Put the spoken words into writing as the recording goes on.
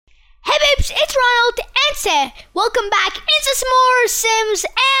Ronald and Sam. Welcome back into some more Sims,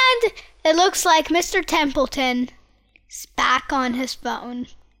 and it looks like Mr. Templeton is back on his phone.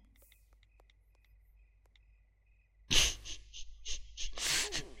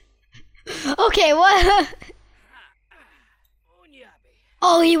 Okay, what?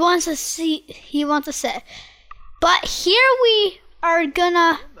 Oh, he wants to sit. But here we are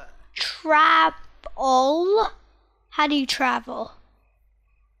gonna travel. How do you travel?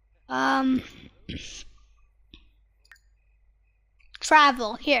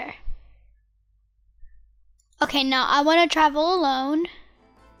 Travel here. Okay, now I want to travel alone.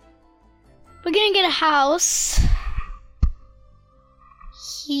 We're gonna get a house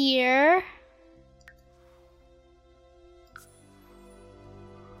here.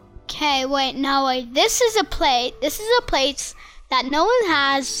 Okay, wait, no, wait. This is a place that no one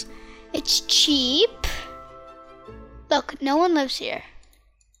has. It's cheap. Look, no one lives here.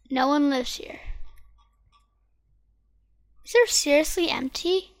 No one lives here. Is there seriously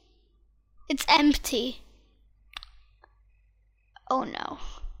empty? It's empty. Oh no.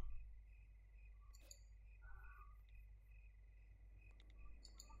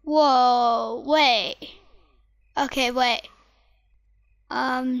 Whoa, wait. Okay, wait.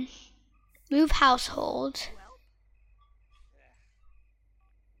 Move household.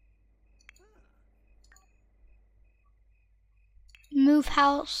 Move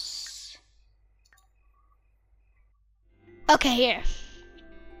house. Okay, here.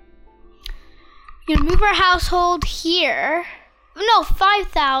 You're gonna move our household here. No,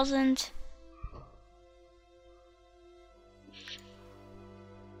 5,000.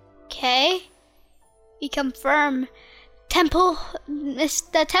 Okay. We confirm.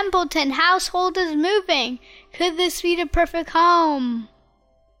 The Templeton household is moving. Could this be the perfect home?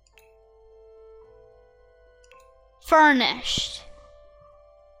 Furnished.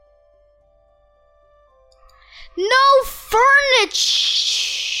 No furniture.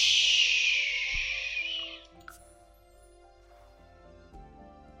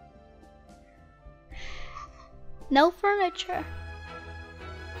 No furniture.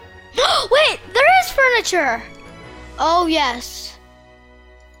 Wait, there is furniture. Oh, yes.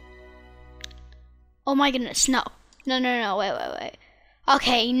 Oh my goodness, no. No, wait.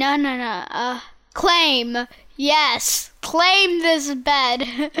 Okay, no. Claim. Yes, claim this bed.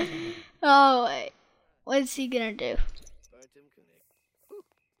 Oh, wait. What's he gonna do?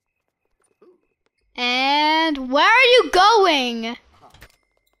 And where are you going?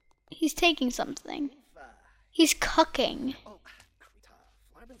 He's taking something. He's cooking.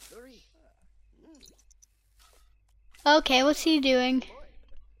 Okay, what's he doing?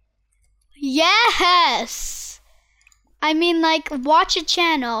 Yes! I mean, like, watch a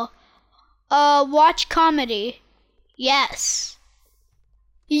channel. Watch comedy. Yes.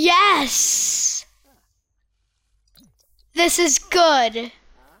 Yes! This is good.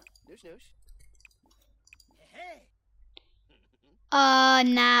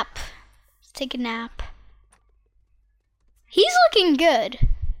 Nap. Let's take a nap. He's looking good.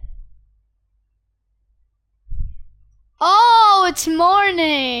 Oh, it's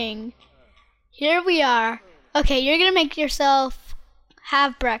morning. Here we are. Okay, you're gonna make yourself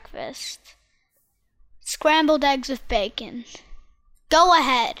have breakfast. Scrambled eggs with bacon. Go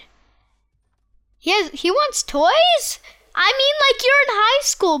ahead. He wants toys? I mean, like, you're in high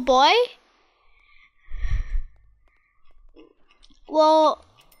school, boy. Well,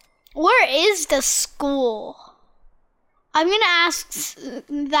 where is the school? I'm gonna ask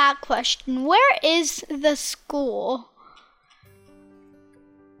that question. Where is the school?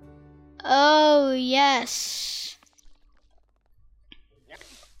 Oh, yes.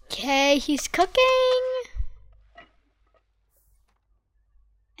 Okay, he's cooking.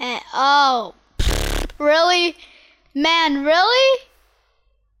 And, oh, really? Man, really?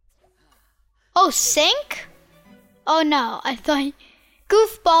 Oh, sink? Oh, no, I thought...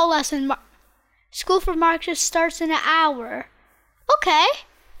 Goofball lesson. School for Marcus starts in an hour. Okay,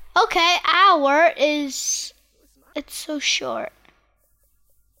 hour is... It's so short.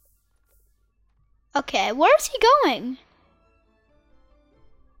 Okay, where's he going?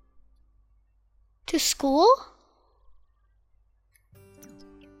 To school?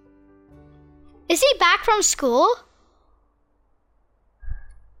 Is he back from school?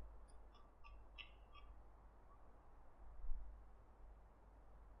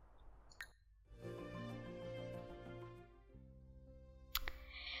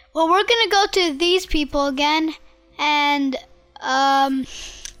 Well, we're gonna go to these people again and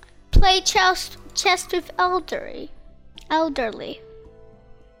play chess with elderly.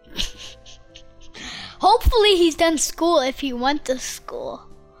 Hopefully he's done school if he went to school.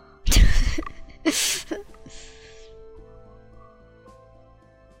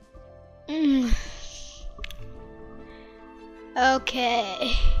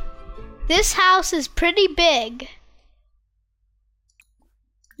 Okay. This house is pretty big.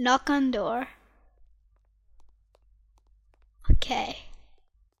 Knock on door. Okay.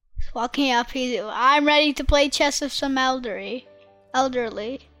 Walking up, I'm ready to play chess with some elderly.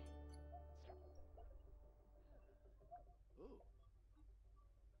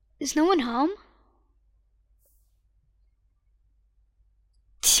 Is no one home?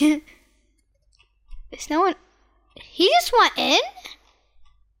 Is no one? He just went in?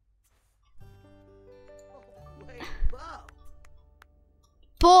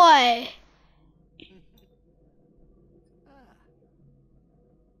 Boy.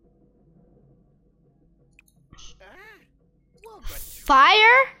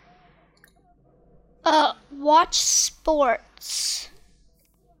 Fire? Watch sports.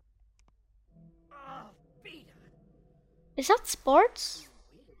 Is that sports?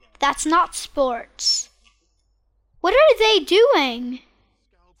 That's not sports. What are they doing?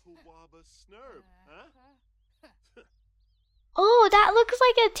 Oh, that looks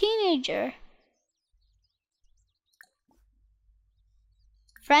like a teenager.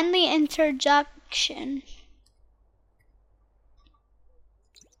 Friendly interjection.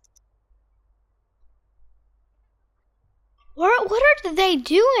 What are they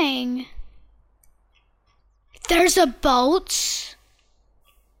doing? There's a boat.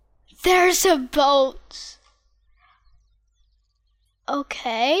 There's a boat.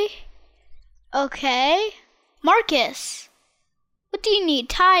 Okay. Okay. Marcus, what do you need?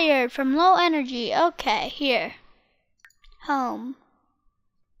 Tired from low energy. Okay, here. Home.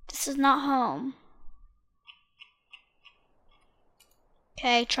 This is not home.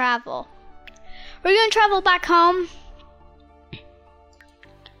 Okay, travel. We're gonna travel back home.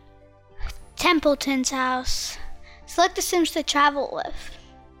 Templeton's house. Select the Sims to travel with.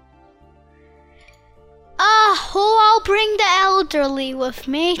 I'll bring the elderly with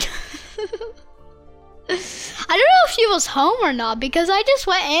me. I don't know if she was home or not because I just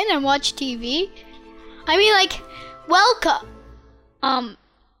went in and watched TV. I mean, like, welcome.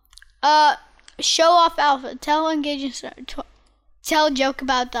 Show off outfit. Tell engaging story. Tell a joke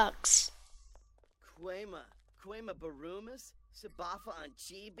about ducks. Quema barumas, sabafa on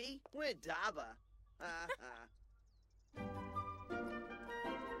chibi, widaba.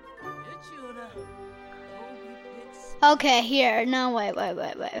 Okay, here. No, wait.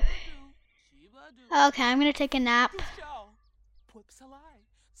 Okay, I'm gonna take a nap.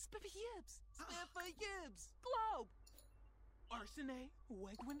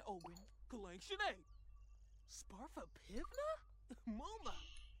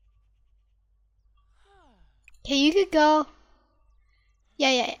 Okay, you could go.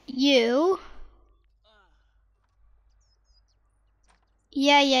 Yeah, you.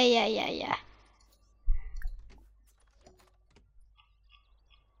 Yeah.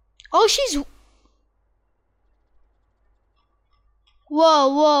 Oh, she's...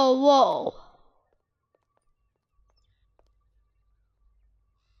 Whoa.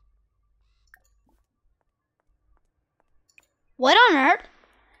 What on earth?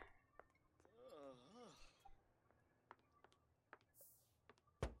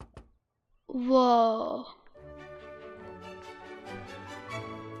 Whoa.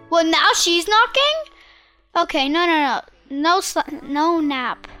 Well, now she's knocking? Okay, no. No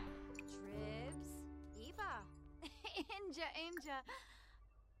nap.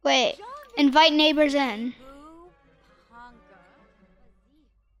 Wait, invite neighbors in.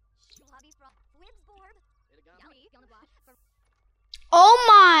 Oh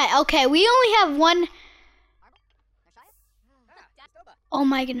my, okay, we only have one. Oh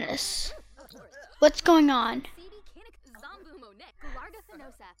my goodness. What's going on?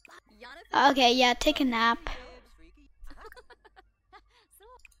 Okay, yeah, take a nap.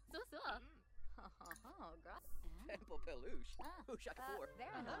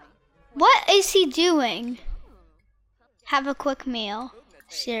 What is he doing? Have a quick meal.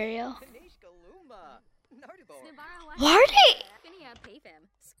 Cereal. Why are they?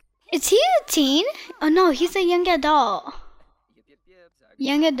 Is he a teen? Oh no, he's a young adult.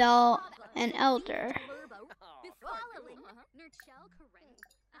 Young adult and elder.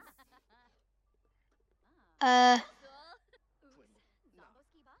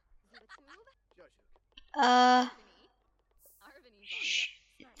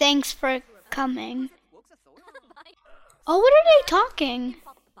 Thanks for coming. Oh, what are they talking?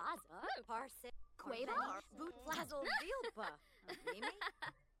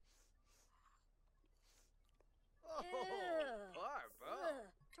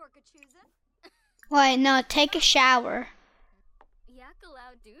 Wait, no, take a shower.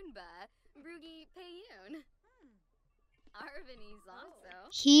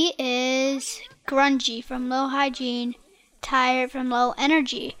 He is grungy from low hygiene, tired from low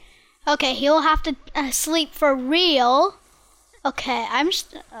energy. Okay, he'll have to sleep for real. Okay,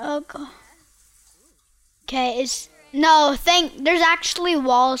 okay, there's actually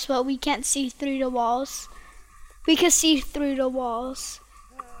walls, but we can't see through the walls. We can see through the walls.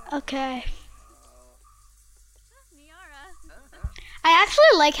 Okay. I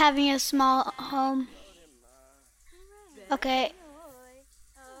actually like having a small home. Okay.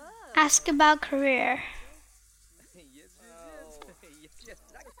 Ask about career.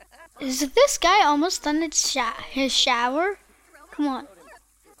 Is this guy almost done his shower? Come on.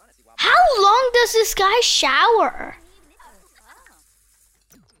 How long does this guy shower?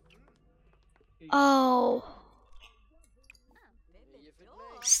 Oh.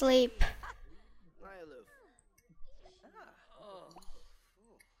 Sleep.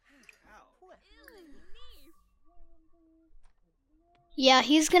 Yeah,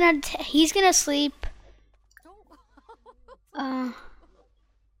 he's gonna sleep.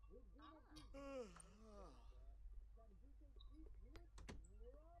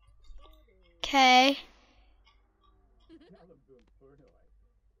 Okay.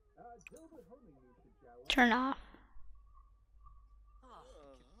 Turn off.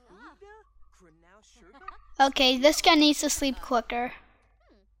 Okay, this guy needs to sleep quicker.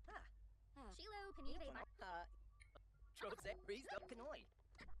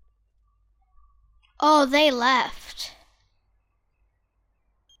 Oh, they left.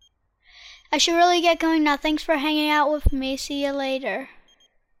 I should really get going now. Thanks for hanging out with me. See you later.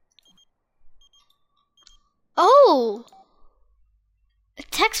 Oh! A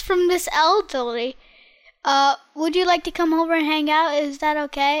text from this elderly. Would you like to come over and hang out? Is that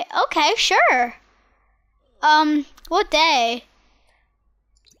okay? Okay, sure. What day?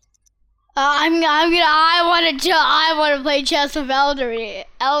 I wanna play chess with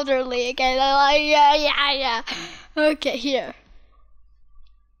elderly again. Yeah. Okay, here.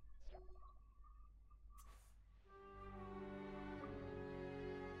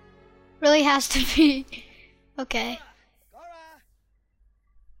 Really has to be. Okay.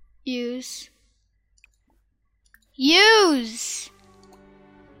 Use.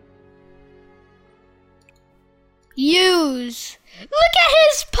 Look at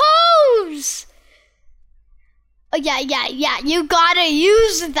his pose! Oh, yeah, you gotta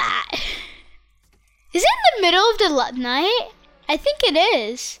use that. Is it in the middle of the night? I think it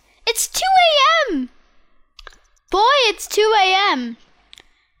is. It's 2 a.m. Boy, it's 2 a.m.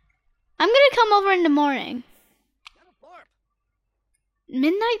 I'm gonna come over in the morning.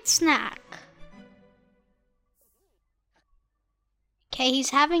 Midnight snack. Okay, he's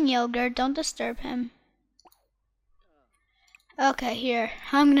having yogurt. Don't disturb him. Okay, here.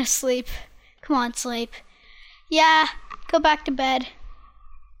 I'm gonna sleep. Come on, sleep. Yeah, go back to bed.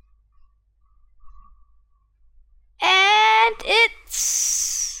 And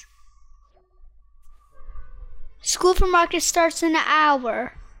it's... School for Marcus starts in an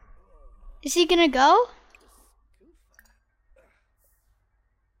hour. Is he gonna go?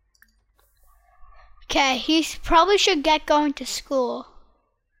 Okay, he probably should get going to school.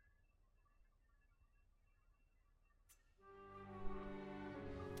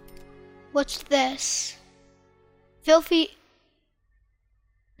 What's this? Filthy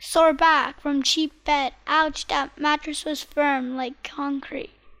sore back from cheap bed. Ouch, that mattress was firm like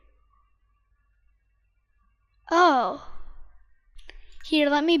concrete. Oh. Here,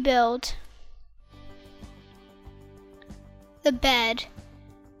 let me build. The bed.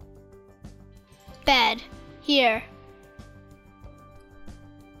 Bed. Here.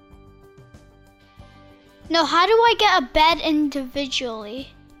 No, how do I get a bed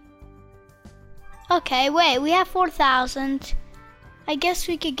individually? Okay, wait, we have 4,000. I guess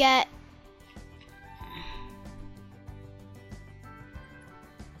we could get...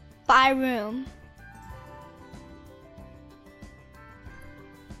 Buy room.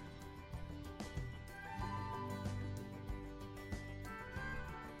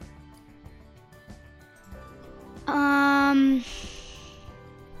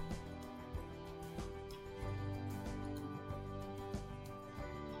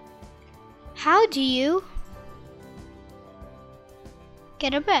 How do you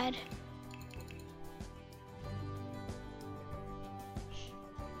get a bed?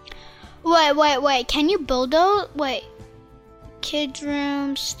 Wait, can you build those? Wait. Kids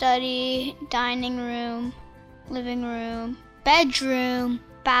room, study, dining room, living room, bedroom,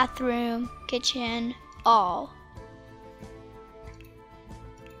 bathroom, kitchen, all.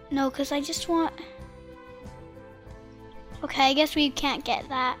 No, because I just want... Okay, I guess we can't get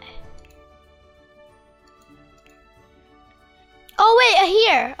that. Oh wait,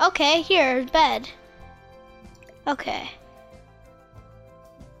 here. Okay, here, bed. Okay.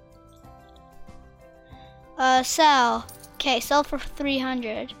 Sell. Okay, sell for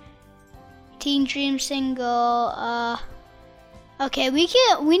 300. Teen Dream single. Okay, we need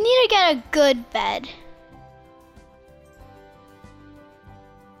to get a good bed.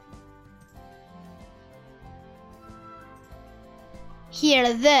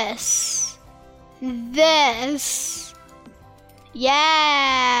 Here, this.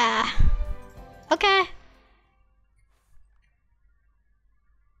 Yeah. Okay.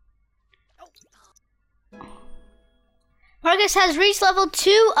 Marcus has reached level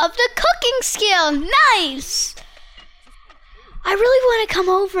 2 of the cooking skill. Nice. I really want to come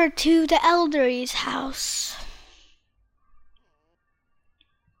over to the Elderly's house.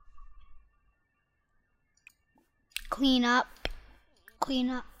 Clean up.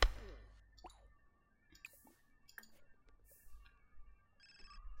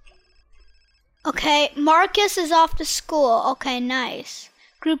 Okay, Marcus is off to school. Okay, nice.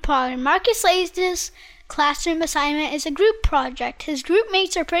 Group project. Marcus Lace's classroom assignment is a group project. His group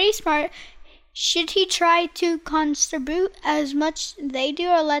mates are pretty smart. Should he try to contribute as much they do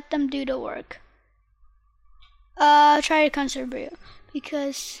or let them do the work? Try to contribute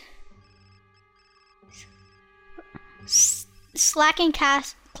because slacking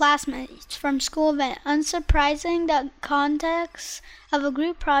classmates from school event. Unsurprising, the context of a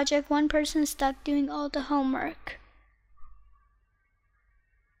group project, one person stuck doing all the homework.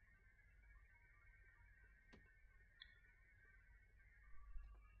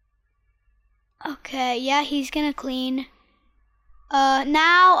 Okay, yeah, he's gonna clean. I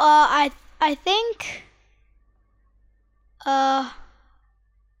think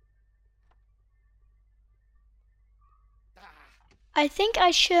I think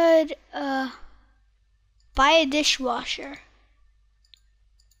I should buy a dishwasher.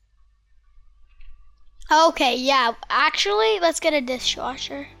 Okay, yeah, actually, let's get a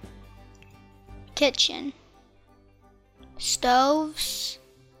dishwasher. Kitchen. Stoves.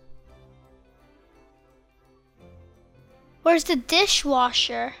 Where's the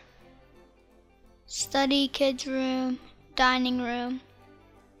dishwasher? Study, kids' room, dining room.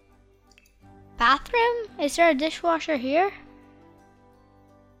 Bathroom? Is there a dishwasher here?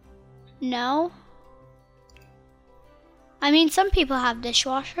 No. I mean, some people have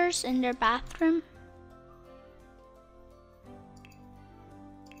dishwashers in their bathroom.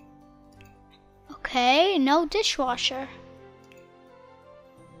 Okay, no dishwasher.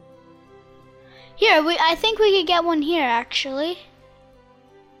 Here, I think we could get one here actually.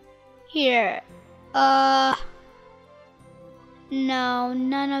 Here. No,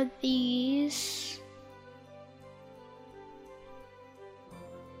 none of these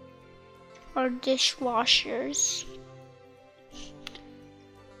are dishwashers.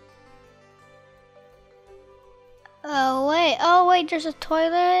 Oh wait, there's a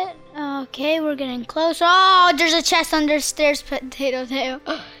toilet. Okay, we're getting close. Oh, there's a chest under stairs, potato.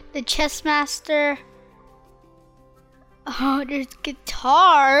 The chess master. Oh, there's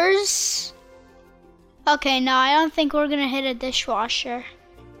guitars. Okay, no, I don't think we're gonna hit a dishwasher.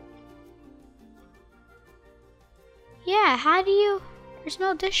 Yeah, how do you? There's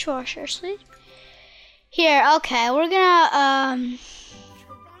no dishwasher, see? Here, okay, we're gonna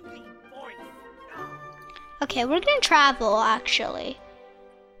okay, we're gonna travel actually.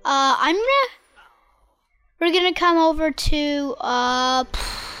 We're gonna come over to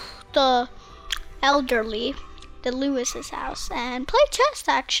the Elderly, the Lewis's house, and play chess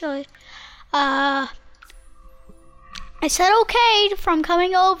actually. I said okay from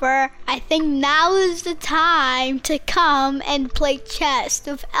coming over. I think now is the time to come and play chess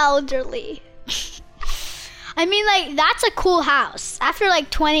with Elderly. I mean, like, that's a cool house. After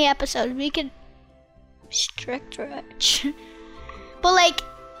like 20 episodes, we could strict rich. But like,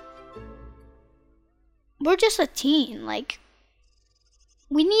 we're just a teen. Like,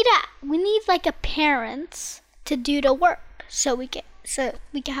 we need like a parents to do the work so we can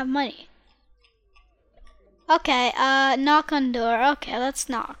have money. Okay, knock on door. Okay, let's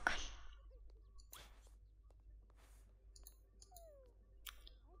knock.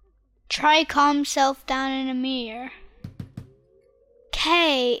 Try calm himself down in a mirror.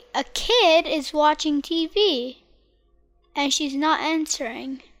 Okay, a kid is watching TV and she's not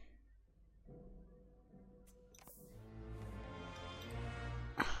answering.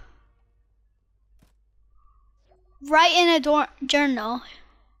 Write in a journal.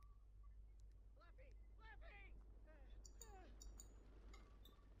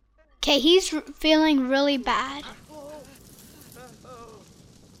 Okay, he's feeling really bad.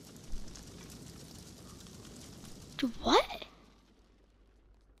 What?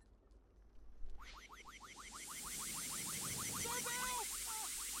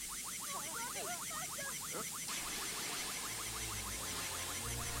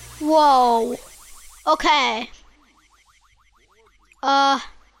 Whoa. Okay.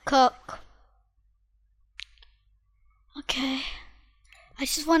 Cook. Okay. I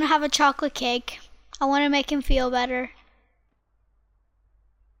just want to have a chocolate cake. I want to make him feel better.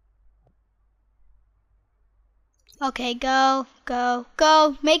 Okay, go.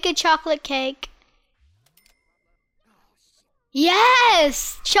 Make a chocolate cake.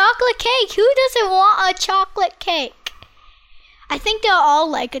 Yes! Chocolate cake! Who doesn't want a chocolate cake? I think they'll all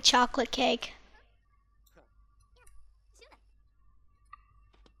like a chocolate cake.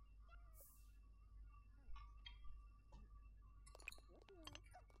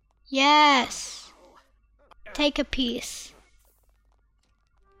 Yes. Take a piece.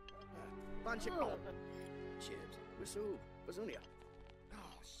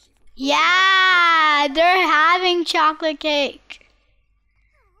 Yeah, they're having chocolate cake.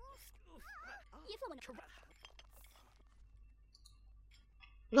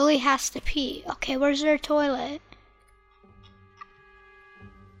 Lily has to pee. Okay, where's their toilet?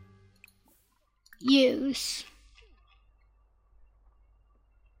 Use.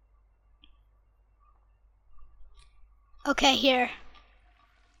 Okay, here.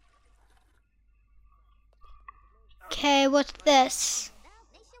 Okay, what's this?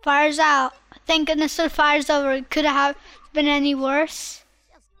 Fire's out. Thank goodness the fire's over. Could it have been any worse?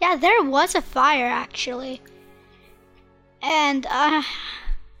 Yeah, there was a fire actually. And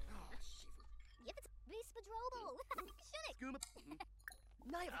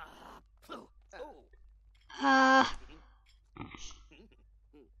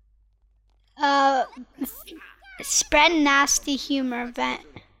spread nasty humor vent.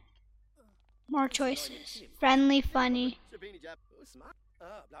 More choices. Friendly, funny.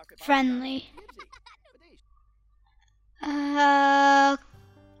 Friendly.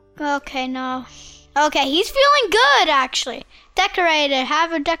 Okay, no. Okay, he's feeling good actually. Decorated.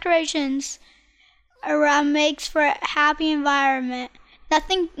 Have a decorations around makes for a happy environment.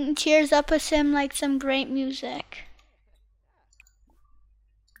 Nothing cheers up a sim like some great music.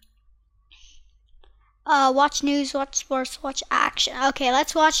 Watch news, watch sports, watch action. Okay,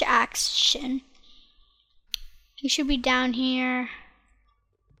 let's watch action. He should be down here.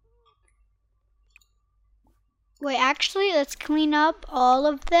 Wait, actually, let's clean up all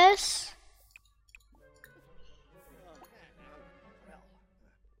of this.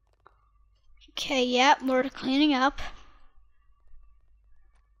 Okay, yep, we're cleaning up.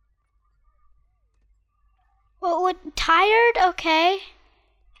 Well, what, tired? Okay.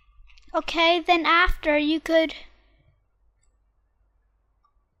 Okay, then after you could...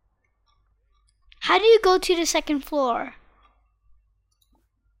 How do you go to the second floor?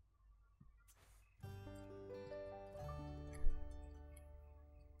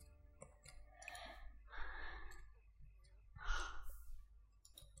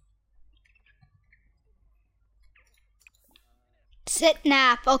 Sit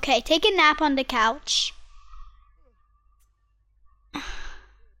nap. Okay, take a nap on the couch.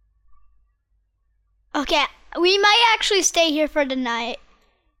 Okay, we might actually stay here for the night.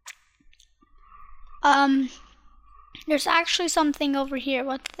 There's actually something over here.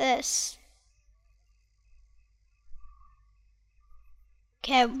 What's this?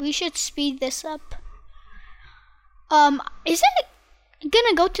 Okay, we should speed this up. Is it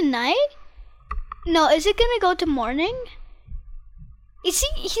gonna go to night? No, is it gonna go to morning? He's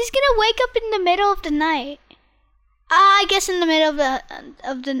gonna wake up in the middle of the night. I guess in the middle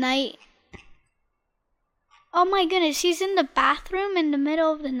of the night. Oh my goodness, he's in the bathroom in the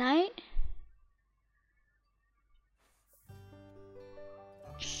middle of the night?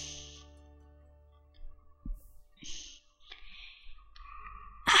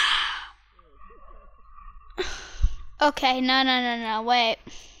 Okay, no, wait.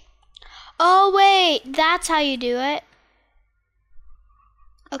 Oh wait, that's how you do it.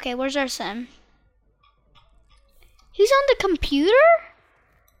 Okay, where's our sim? He's on the computer?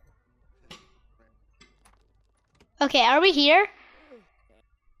 Okay, are we here?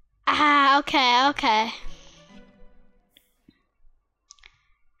 Okay.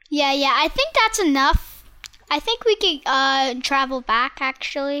 Yeah, I think that's enough. I think we could travel back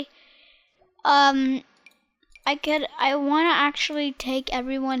actually. I want to actually take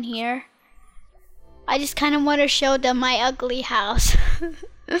everyone here. I just kind of want to show them my ugly house.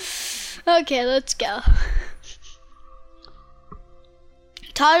 Okay, let's go.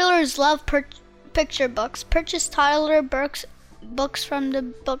 Toddlers love picture books. Purchase toddler books from the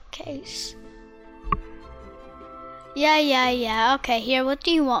bookcase. Yeah. Okay, here, what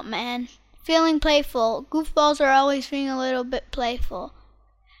do you want, man? Feeling playful. Goofballs are always being a little bit playful.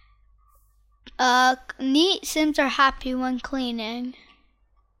 Neat Sims are happy when cleaning.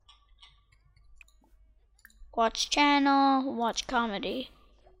 Watch channel, watch comedy.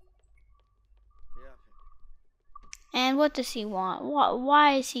 And what does he want?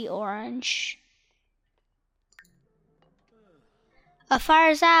 Why is he orange? A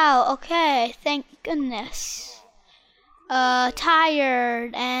fire's out. Okay, thank goodness.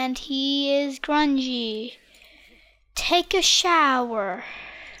 Tired, and he is grungy. Take a shower.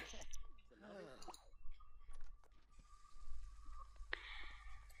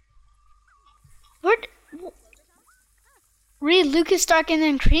 Read Lucas Stark in an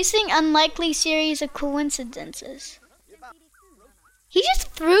increasing unlikely series of coincidences. He just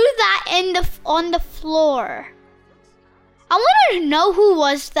threw that on the floor. I want to know who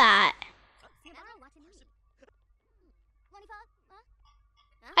was that.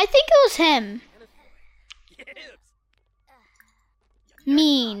 I think it was him.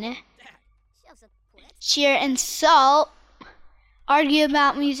 Mean. Cheer, insult. Argue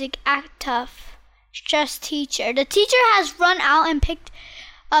about music, act tough. Stress teacher. The teacher has run out and picked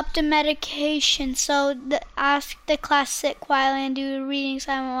up the medication, so ask the class sit quietly and do the reading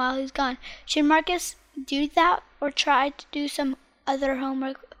assignment while he's gone. Should Marcus do that or try to do some other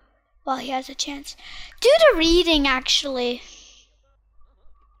homework while he has a chance? Do the reading, actually.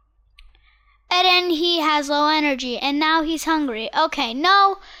 And then he has low energy, and now he's hungry. Okay,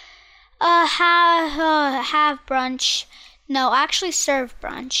 no. Have brunch. No, actually serve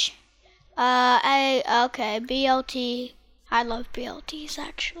brunch. Okay, BLT. I love BLTs,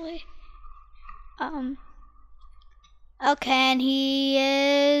 actually. Okay, and he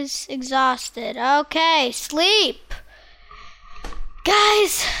is exhausted. Okay, sleep.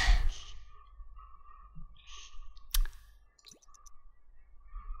 Guys.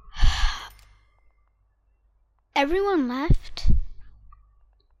 Everyone left?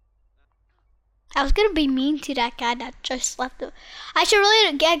 I was gonna be mean to that guy that just left. I should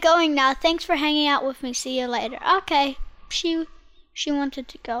really get going now. Thanks for hanging out with me. See you later. Okay. She wanted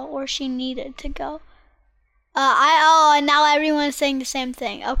to go, or she needed to go. And now everyone's saying the same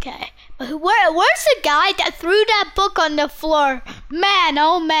thing. Okay. But where's the guy that threw that book on the floor? Man,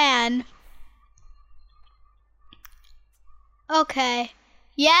 oh man. Okay.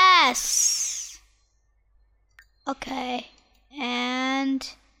 Yes. Okay. And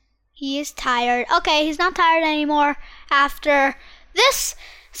he is tired. Okay, he's not tired anymore after this.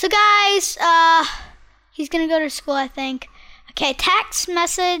 So guys, he's gonna go to school, I think. Okay, text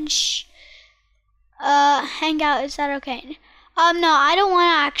message. Hangout, is that okay? No, I don't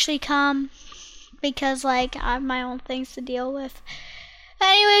want to actually come because like I have my own things to deal with.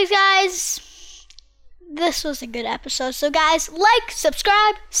 Anyways, guys, this was a good episode. So guys, like,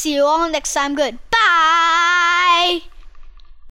 subscribe. See you all next time. Goodbye.